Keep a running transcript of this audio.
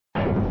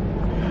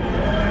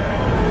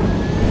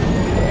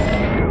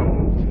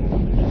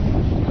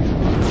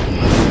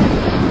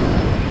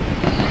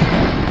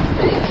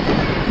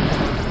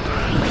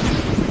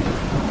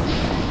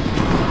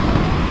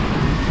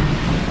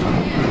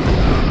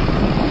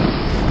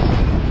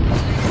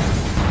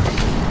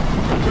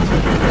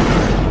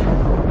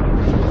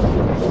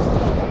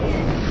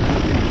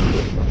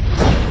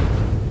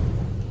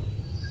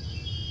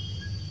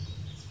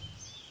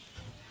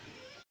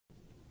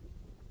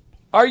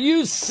Are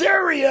you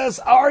serious?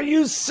 Are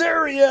you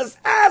serious?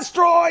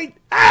 Asteroid!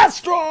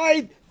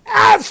 Asteroid!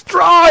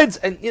 Asteroids!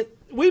 And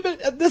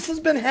this has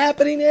been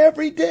happening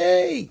every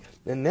day.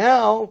 And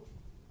now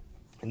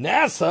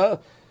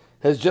NASA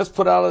has just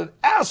put out an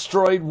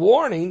asteroid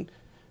warning,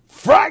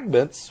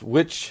 fragments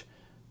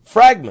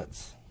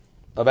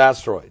of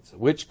asteroids,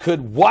 which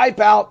could wipe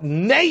out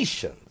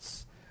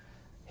nations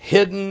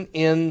hidden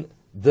in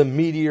the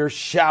meteor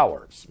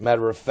showers.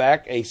 Matter of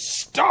fact, a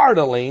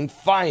startling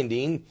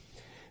finding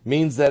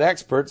means that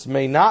experts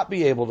may not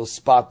be able to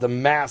spot the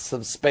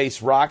massive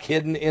space rock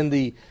hidden in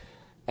the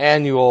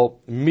annual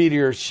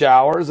meteor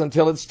showers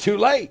until it's too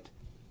late.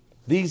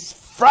 These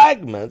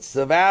fragments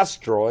of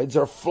asteroids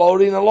are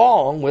floating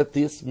along with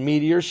these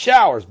meteor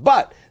showers,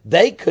 but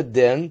they could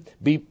then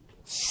be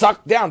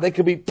sucked down. They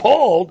could be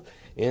pulled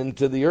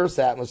into the Earth's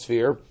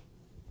atmosphere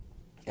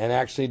and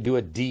actually do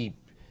a deep,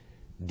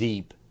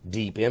 deep,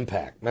 deep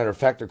impact. Matter of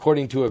fact,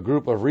 according to a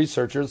group of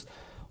researchers,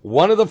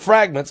 one of the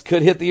fragments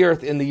could hit the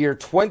Earth in the year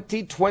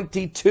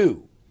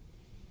 2022.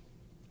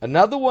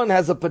 Another one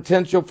has a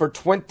potential for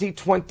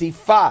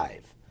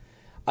 2025.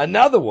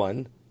 Another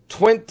one,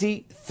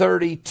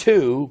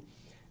 2032.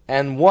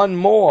 And one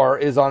more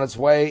is on its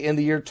way in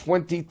the year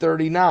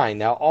 2039.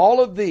 Now, all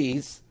of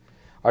these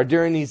are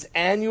during these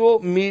annual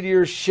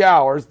meteor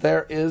showers.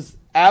 There is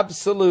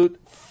absolute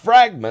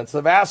fragments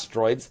of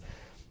asteroids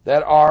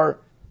that are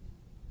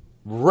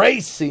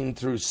racing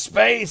through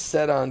space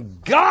at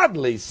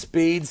ungodly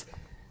speeds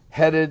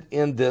headed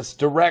in this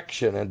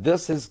direction. And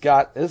this is a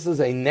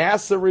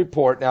NASA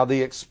report. Now,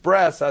 the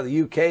Express out of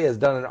the UK has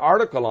done an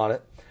article on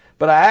it,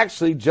 but I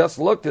actually just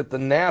looked at the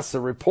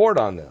NASA report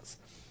on this.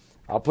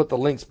 I'll put the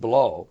links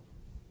below.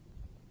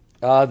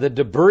 The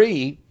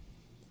debris.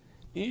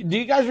 Do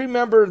you guys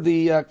remember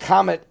the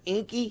comet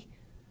Inky?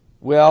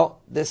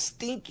 Well, the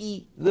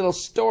stinky little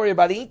story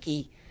about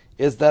Inky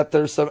is that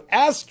there's some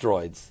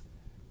asteroids,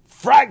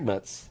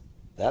 fragments.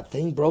 That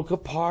thing broke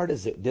apart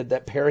as it did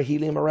that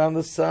perihelion around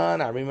the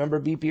sun. I remember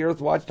BP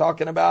Earthwatch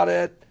talking about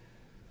it.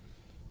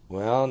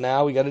 Well,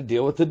 now we got to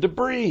deal with the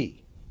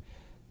debris.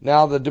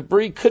 Now, the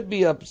debris could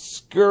be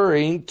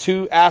obscuring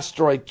two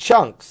asteroid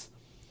chunks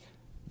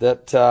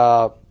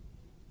that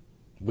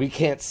we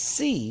can't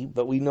see,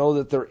 but we know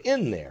that they're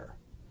in there,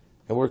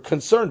 and we're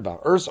concerned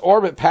about. Earth's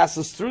orbit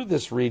passes through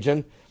this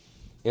region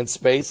in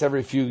space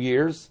every few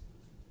years,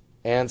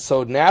 and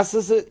so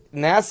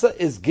NASA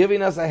is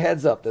giving us a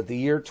heads up that the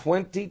year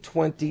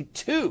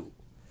 2022,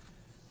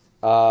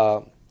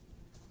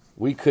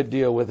 we could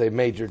deal with a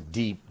major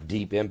deep,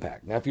 deep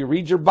impact. Now, if you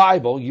read your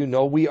Bible, you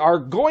know we are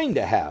going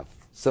to have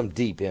some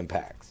deep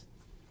impacts,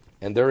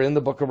 and they're in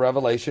the book of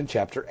Revelation,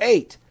 chapter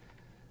 8.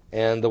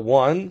 And the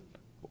one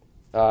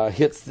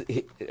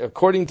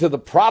according to the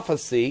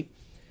prophecy,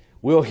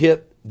 will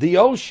hit the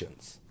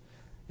oceans.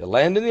 It'll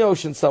land in the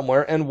ocean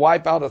somewhere and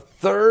wipe out a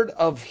third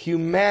of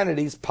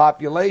humanity's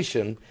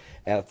population,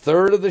 and a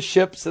third of the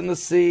ships in the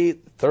sea, a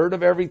third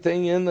of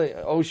everything in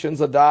the oceans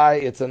will die.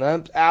 It's an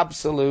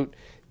absolute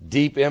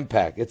deep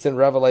impact. It's in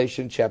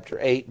Revelation chapter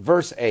 8,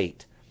 verse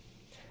 8.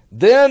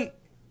 Then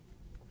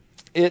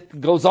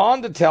it goes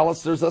on to tell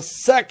us there's a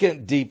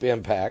second deep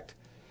impact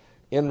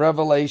in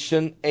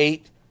Revelation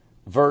 8,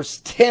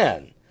 verse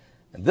 10.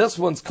 And this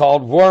one's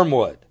called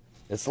wormwood.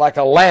 It's like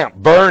a lamp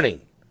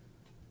burning.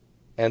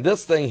 And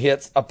this thing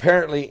hits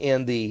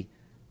apparently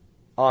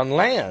on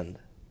land,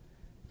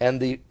 and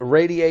the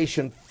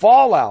radiation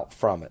fallout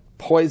from it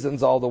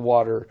poisons all the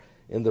water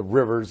in the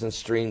rivers and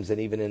streams,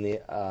 and even in the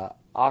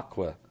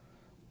aqua,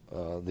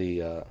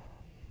 the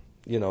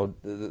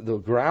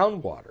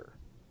groundwater.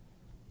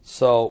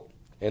 So,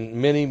 and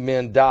many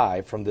men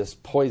die from this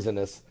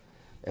poisonous,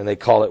 and they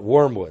call it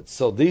wormwood.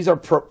 So these are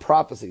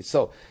prophecies.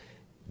 So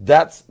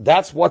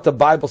that's what the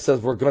Bible says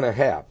we're going to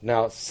have.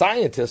 Now,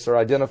 scientists are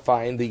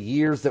identifying the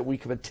years that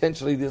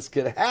this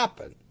could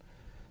happen,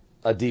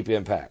 a deep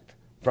impact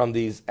from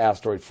these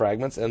asteroid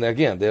fragments. And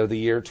again, they're the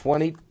year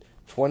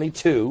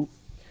 2022,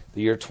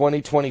 the year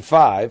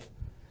 2025,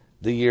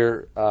 the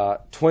year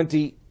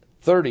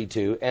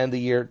 2032, and the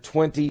year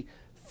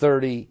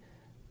 2039.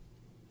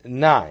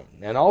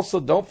 And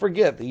also, don't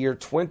forget the year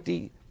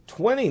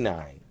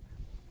 2029.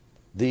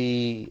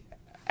 The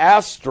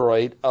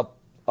asteroid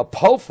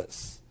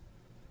Apophis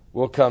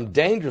will come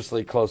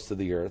dangerously close to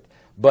the Earth,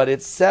 but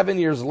it's 7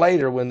 years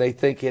later when they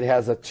think it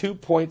has a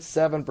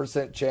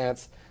 2.7%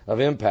 chance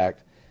of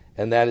impact,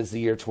 and that is the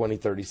year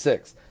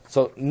 2036.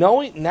 So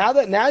now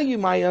you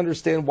might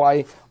understand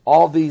why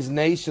all these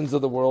nations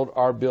of the world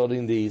are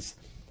building these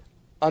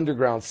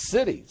underground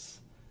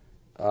cities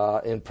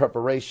in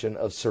preparation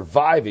of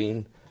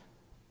surviving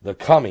the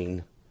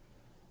coming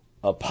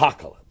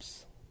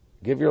apocalypse.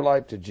 Give your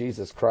life to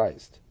Jesus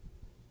Christ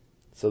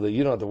so that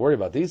you don't have to worry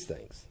about these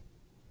things.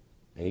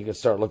 And you can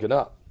start looking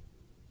up.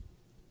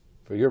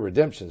 For your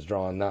redemption is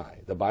drawing nigh.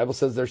 The Bible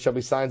says there shall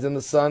be signs in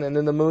the sun and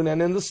in the moon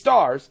and in the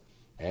stars,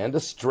 and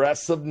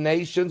distress of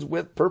nations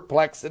with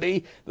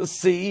perplexity, the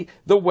sea,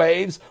 the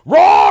waves,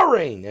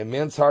 roaring. And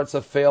men's hearts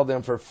have failed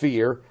them for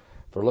fear,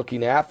 for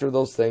looking after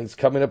those things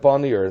coming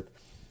upon the earth.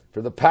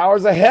 For the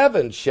powers of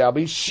heaven shall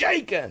be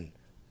shaken.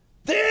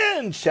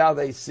 Then shall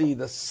they see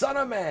the Son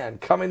of Man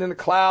coming in a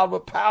cloud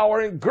with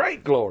power and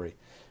great glory.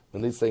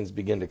 When these things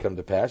begin to come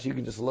to pass, you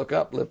can just look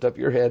up, lift up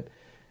your head.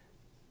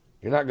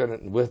 You're not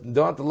going to,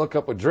 don't have to look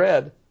up with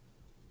dread,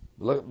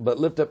 but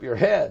lift up your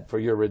head, for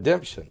your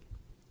redemption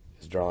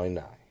is drawing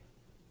nigh.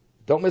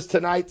 Don't miss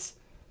tonight's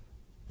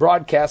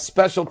broadcast,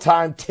 special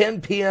time,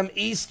 10 p.m.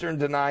 Eastern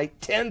tonight,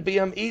 10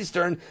 p.m.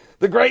 Eastern,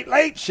 The Great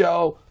Late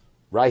Show,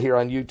 right here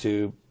on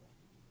YouTube.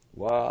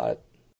 What?